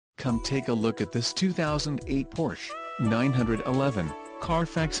Come take a look at this 2008 Porsche 911.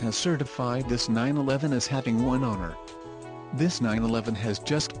 Carfax has certified this 911 as having one owner. This 911 has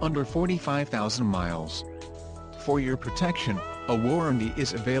just under 45,000 miles. For your protection, a warranty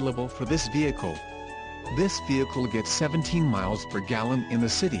is available for this vehicle. This vehicle gets 17 miles per gallon in the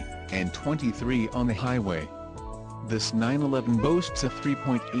city, and 23 on the highway. This 911 boasts a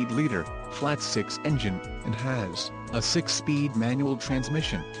 3.8-liter, flat-six engine, and has a 6-speed manual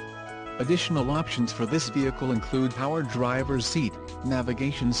transmission. Additional options for this vehicle include power driver's seat,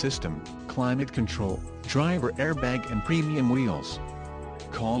 navigation system, climate control, driver airbag and premium wheels.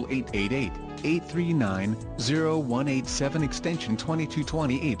 Call 888-839-0187 extension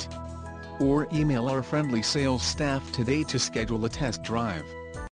 2228. Or email our friendly sales staff today to schedule a test drive.